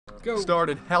Go.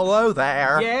 Started. Hello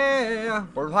there. Yeah.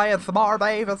 We're playing some more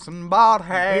Beavis and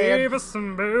Butthead. Beavis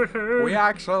and Butthead. We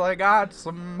actually got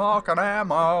some fucking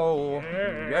ammo.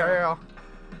 Yeah.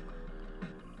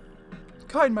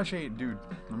 Kite machine, dude.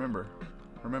 Remember.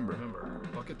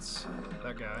 Buckets.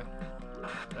 That guy.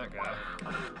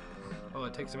 Oh,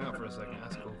 it takes him out for a second.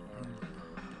 That's cool.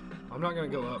 I'm not gonna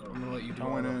go up. I'm gonna let you do it. I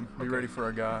went in. Be ready for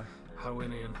a guy. I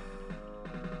went in.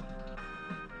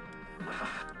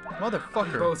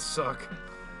 Motherfucker. You both suck.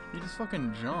 He just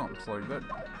fucking jumps like that.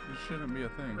 This shouldn't be a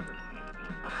thing.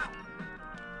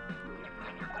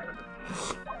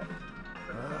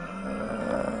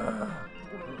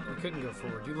 You couldn't go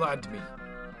forward. You lied to me.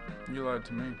 You lied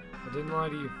to me. I didn't lie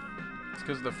to you. It's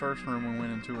because the first room we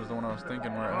went into was the one I was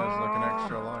thinking where it has like an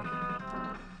extra life.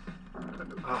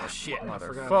 Oh shit!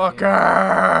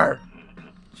 Motherfucker!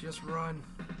 Just run.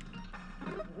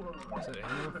 Is it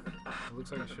ammo? It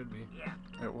looks like it should be.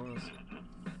 It was.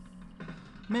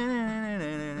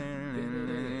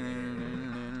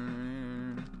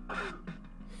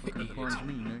 Fucking plunge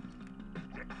me, Nick.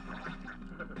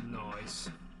 Nice.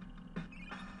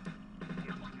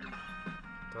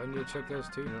 Do I need to check those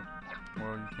too? Yep.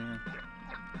 Well, you can.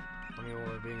 I mean, will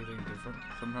there be anything different?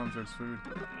 Sometimes there's food.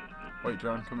 Wait,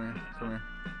 John, come here. Come here.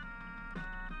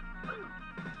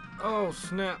 Oh,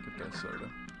 snap. Get that soda.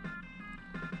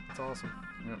 That's awesome.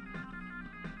 Yep.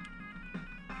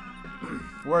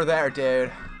 We're there,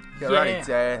 dude. Get ready,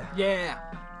 dude. Yeah.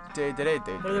 Dude.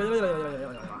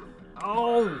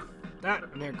 Oh,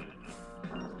 that Nick.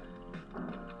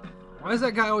 Why is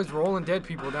that guy always rolling dead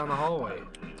people down the hallway?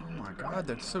 Oh my god,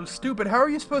 that's so stupid. How are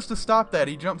you supposed to stop that?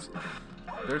 He jumps.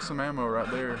 There's some ammo right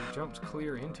there. He jumps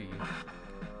clear into you.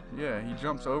 Yeah, he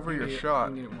jumps over your shot.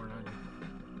 You need it more than I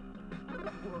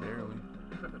do. Barely.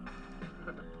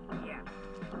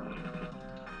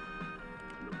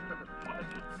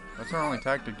 That's our only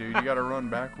tactic, dude. You gotta run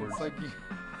backwards. It's like you,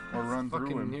 or run through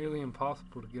fucking him. nearly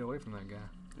impossible to get away from that guy.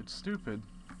 It's stupid.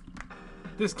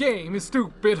 This game is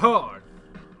stupid hard.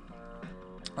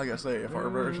 Like I say, if our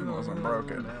version wasn't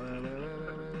broken.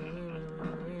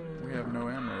 We have no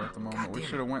ammo at the moment. We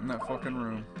should have went in that fucking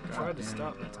room. I tried to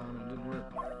stop that time, it didn't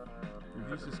work. Dude,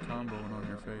 he's just comboing on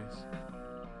your face.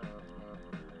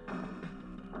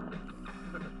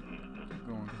 Keep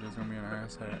going, because there's gonna be an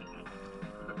ass hat.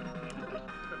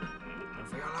 Run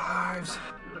for your lives.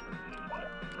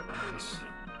 Nice.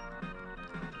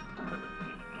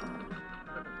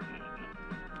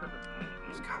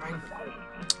 He's coming.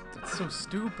 That's so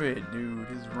stupid, dude.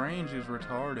 His range is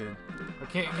retarded. I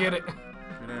can't get it.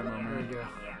 Good ammo, man. There we go.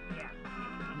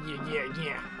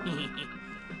 Yeah.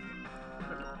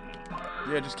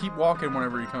 Yeah, just keep walking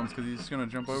whenever he comes, because he's just gonna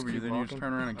jump over you. Then you just walking?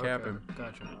 turn around and cap him.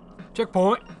 Gotcha.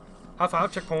 Checkpoint. High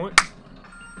five. Checkpoint.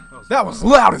 That was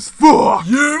loud as fuck!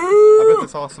 Yeah! I bet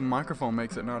this awesome microphone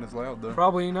makes it not as loud, though.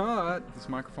 Probably not. This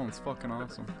microphone's fucking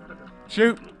awesome.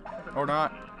 Shoot! Or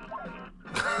not.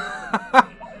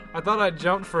 I thought I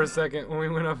jumped for a second when we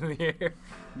went up in the air.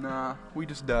 Nah, we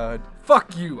just died.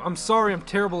 Fuck you. I'm sorry, I'm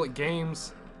terrible at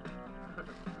games.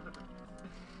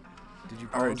 Did you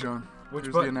pause? Alright, John. Which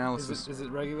Here's button? the analysis. Is it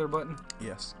regular button?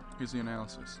 Yes. Here's the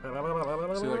analysis. See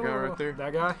that guy right there?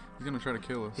 That guy? He's gonna try to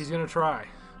kill us. He's gonna try.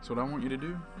 So what I want you to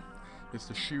do is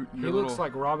to shoot your He looks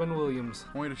like Robin Williams.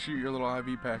 I want you to shoot your little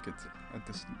IV packets at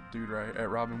this dude at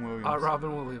Robin Williams.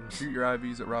 Robin Williams. Shoot your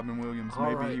IVs at Robin Williams. All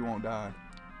Maybe right. he won't die.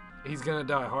 He's gonna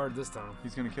die hard this time.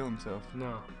 He's gonna kill himself.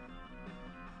 No.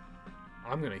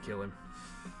 I'm gonna kill him.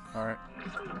 Alright.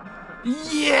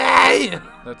 Yeah!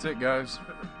 That's it, guys.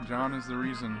 John is the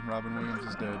reason Robin Williams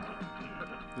is dead.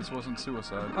 This wasn't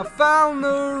suicide. I found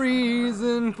the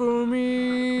reason for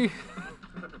me.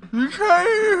 You say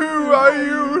who are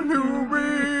you to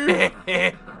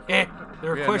be?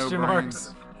 There are question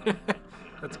marks.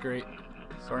 That's great.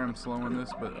 Sorry I'm slowing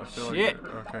this, but I feel Shit.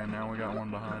 like... Okay, now we got one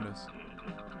behind us.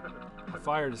 I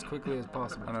fired as quickly as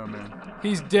possible. I know, man.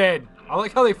 He's dead. I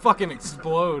like how they fucking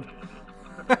explode.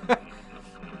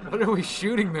 What are we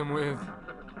shooting them with?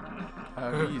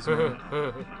 IVs, man.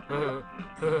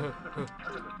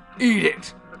 Eat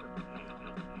it!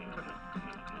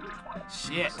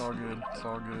 Shit. It's all good. It's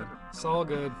all good. It's all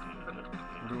good.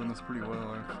 We're doing this pretty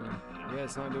well, actually. Yeah,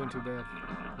 it's not doing too bad.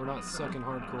 We're not sucking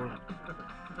hardcore.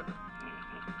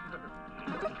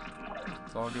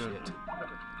 It's all good. Shit.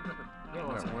 Yeah,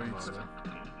 lots of ammo, waste. though.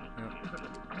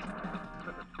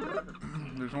 Yep.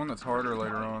 There's one that's harder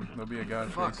later on. There'll be a guy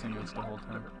Fuck. chasing us the whole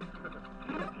time.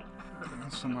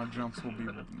 So my jumps will be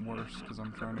worse because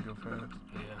I'm trying to go fast.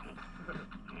 Yeah.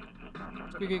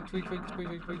 Squeak, squeak, squeak,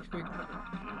 squeak, squeak, squeak.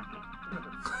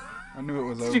 I knew it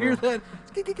was over. Did you hear that?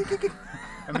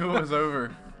 I knew it was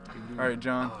over. dude. All right,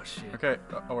 John. Oh shit. Okay,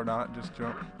 or not, just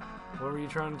jump. What were you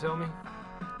trying to tell me?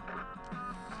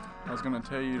 I was gonna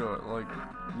tell you to like,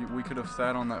 we could have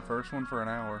sat on that first one for an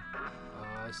hour.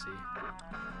 Oh, I see.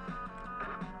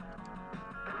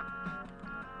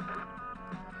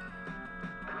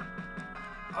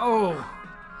 Oh!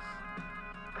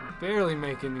 Barely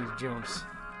making these jumps.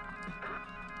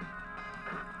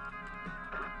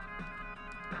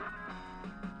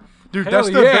 Dude, Hell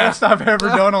that's the yeah. best I've ever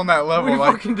done on that level. We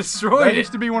Like, fucking destroyed that it.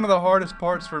 used to be one of the hardest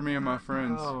parts for me and my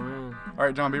friends. Oh man. All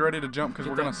right, John, be ready to jump because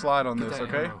we're gonna slide on this,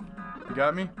 okay? Ammo. You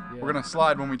got me? Yeah. We're gonna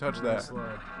slide when we touch We're gonna that.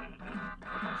 slide.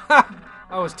 Ha!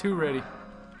 I was too ready.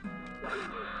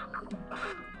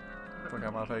 Look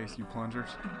at my face, you plungers.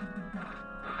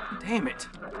 Damn it.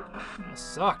 I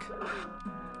suck.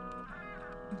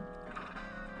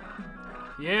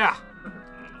 Yeah.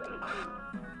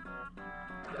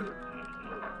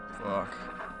 Fuck.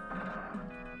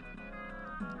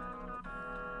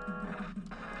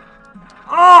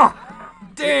 Oh!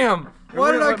 Damn! It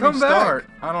Why did wouldn't I let me come back? start.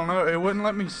 I don't know. It wouldn't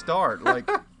let me start. Like,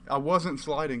 I wasn't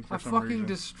sliding for I some fucking reason.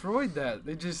 destroyed that.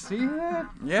 Did you see that?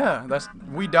 Yeah,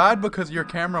 we died because your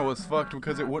camera was fucked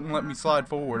because it wouldn't let me slide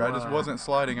forward. I just Wow. wasn't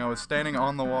sliding. I was standing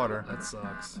on the water. That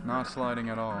sucks. Not sliding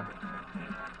at all.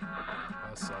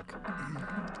 I suck.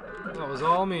 That was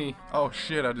all me. Oh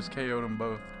shit, I just KO'd them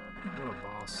both. What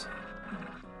a boss.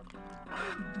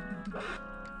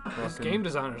 These Fucking- game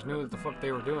designers knew what the fuck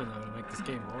they were doing though to make this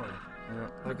game hard.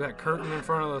 Yep. Like that curtain in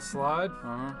front of the slide.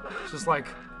 Uh-huh. It's just like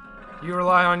you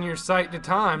rely on your sight to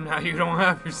time. Now you don't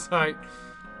have your sight.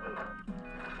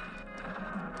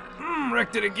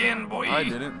 Wrecked it again, boy. I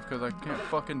didn't because I can't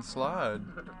fucking slide.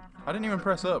 I didn't even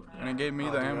press up and it gave me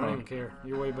the Dude, I don't ammo. even care.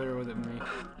 You're way better with it than me.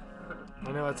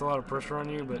 I know that's a lot of pressure on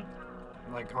you, but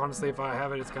like honestly, if I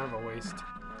have it, it's kind of a waste.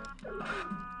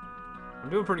 I'm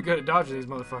doing pretty good at dodging these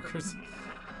motherfuckers.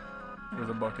 There's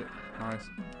a bucket. Nice.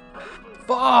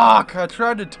 Fuck! I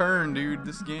tried to turn, dude.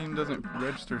 This game doesn't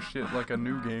register shit like a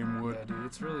new game would. Yeah, dude,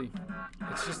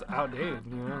 it's just outdated,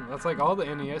 you know? That's like all the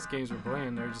NES games we're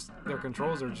playing, their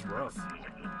controls are just rough.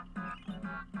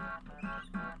 Oh,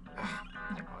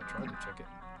 I tried to check it.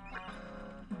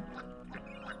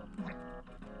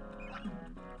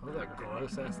 Oh, that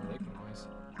gross ass lick noise.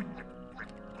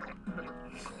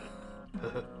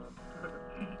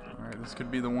 Alright, this could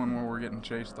be the one where we're getting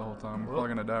chased the whole time. We're Well,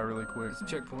 probably gonna die really quick. It's a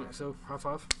checkpoint, so high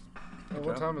five. Oh, Good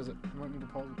what job. time is it? I might need to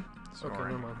pause it. Okay,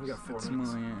 Sorry. never mind. We got 4 It's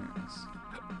minutes.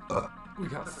 my ass. We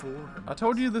got 4. I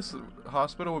told you this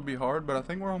hospital would be hard, but I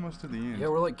think we're almost to the end. Yeah,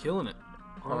 we're like killing it.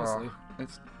 Honestly. It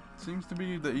seems to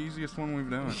be the easiest one we've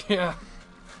done. Yeah.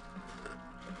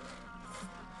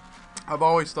 I've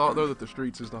always thought though that the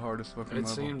streets is the hardest fucking It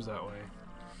level. seems that way.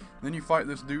 Then you fight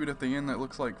this dude at the end that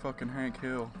looks like fucking Hank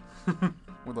Hill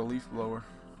with a leaf blower.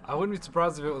 I wouldn't be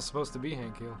surprised if it was supposed to be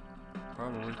Hank Hill.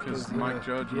 Probably because 'Cause, Mike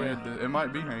Judge yeah. made it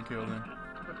might be Hank Hill then.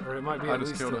 Or it might be I at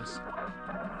just least killed a- us.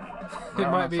 It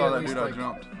might be I saw at that least dude. like, I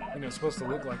jumped. you know, supposed to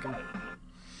look like him.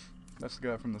 That's the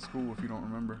guy from the school, if you don't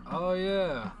remember. Oh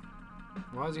yeah.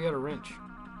 Why has he got a wrench?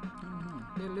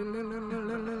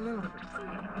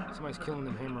 Somebody's killing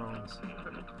them hammer-ons.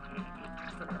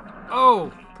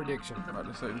 Oh! Prediction. I'm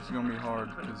about to say this is gonna be hard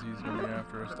because he's gonna be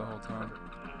after us the whole time.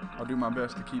 I'll do my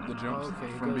best to keep the jumps Okay,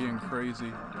 he from goes- being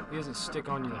crazy. He doesn't stick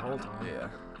on you the whole time. Yeah,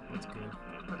 That's good.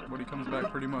 but he comes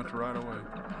back pretty much right away.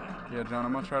 Yeah, John,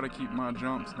 I'm gonna try to keep my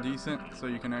jumps decent so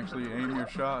you can actually aim your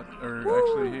shot or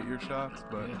actually hit your shots.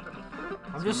 But Yeah. I'm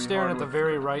it's gonna just be staring hard at the with-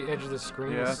 very right edge of the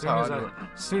screen. Yeah, as that's soon how as I do it.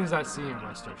 as soon as I see him,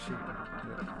 I start shooting.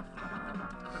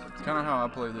 It's kind of how I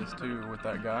play this too with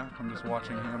that guy. I'm just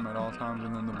watching him at all times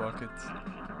and then the buckets.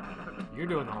 You're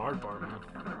doing the hard part, man.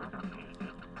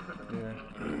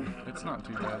 Yeah, it's not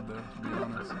too bad though, to be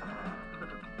honest.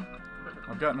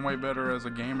 I've gotten way better as a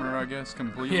gamer, I guess,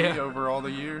 completely Yeah. over all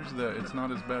the years that it's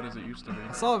not as bad as it used to be.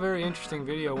 I saw a very interesting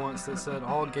video once that said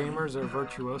all gamers are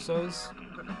virtuosos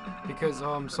because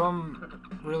some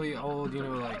really old, you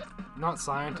know, like not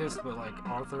scientist but like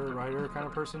author, writer kind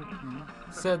of person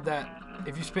said that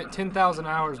if you spent 10,000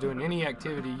 hours doing any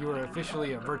activity, you are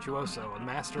officially a virtuoso, a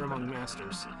master among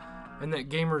masters, and that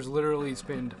gamers literally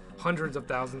spend hundreds of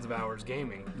thousands of hours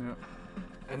gaming. Yep.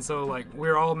 And so like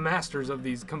we're all masters of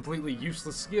these completely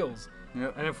useless skills.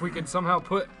 Yep. And if we could somehow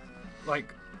put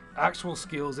like actual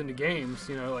skills into games,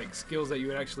 you know, like skills that you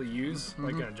would actually use,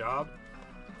 like in a job,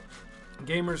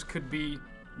 gamers could be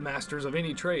masters of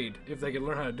any trade if they could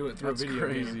learn how to do it through That's a video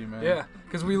crazy, game. man. Yeah,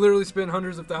 because we literally spend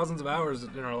hundreds of thousands of hours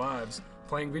in our lives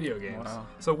playing video games. Wow.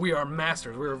 So we are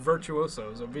masters. We are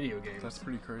virtuosos of video games. That's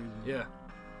pretty crazy. Yeah.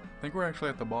 I think we're actually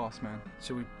at the boss, man.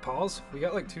 Should we pause? We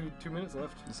got like two minutes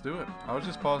left. Let's do it. I was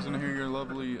just pausing to hear your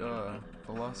lovely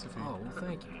philosophy. Oh, well,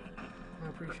 thank you. I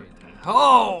appreciate that.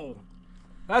 Oh!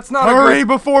 That's not Hurry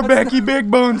before Becky Big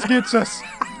Buns gets us.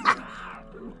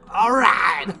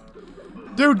 Alright!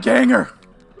 Dude, ganger!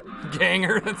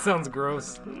 Ganger? That sounds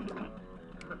gross.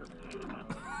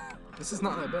 This is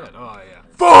not that bad. Oh, yeah.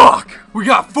 Fuck! We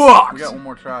got fucked! We got one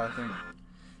more try, I think.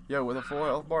 Yeah, with a full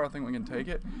health bar, I think we can take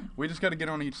it. We just got to get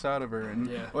on each side of her.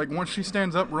 And, like, once she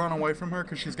stands up, run away from her,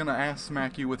 because she's going to ass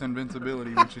smack you with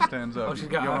invincibility when she stands up. Oh, she's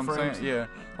got what I'm saying? Yeah.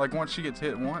 Like, once she gets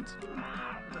hit once.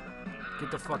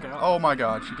 Get the fuck out. Oh, my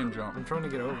God. She can jump. I'm trying to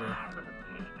get over.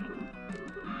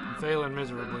 I'm failing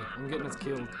miserably. I'm getting us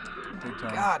killed. Big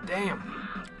time. God damn.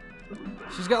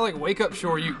 She's got, like, wake-up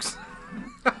shoryukes.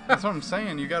 That's what I'm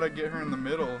saying. You got to get her in the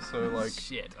middle, so, like...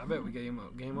 Shit. I bet we game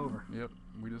over. Yep.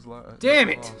 We just lost. Damn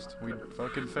it! Lost. We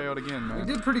fucking failed again, man. We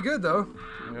did pretty good, though.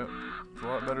 Yep. It's a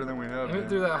lot better than we have. We went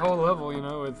through that whole level, you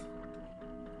know,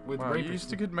 with wow, rapists. you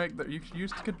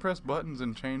used to could press buttons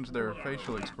and change their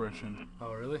facial expression.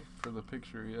 Oh, really? For the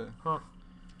picture, yeah. Huh.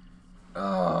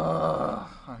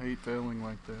 I hate failing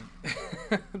like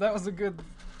that. That was a good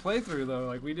playthrough, though.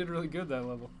 Like, we did really good that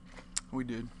level. We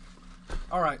did.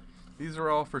 All right. These are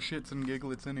all for shits and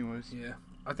gigglets anyways. Yeah.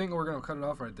 I think we're going to cut it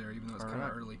off right there, even though it's kind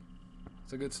of early.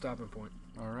 It's a good stopping point.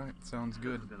 Alright, sounds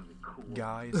good.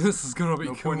 Guys. This is going to be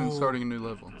no cool. point in starting a new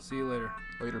level. See you later.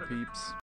 Later, peeps.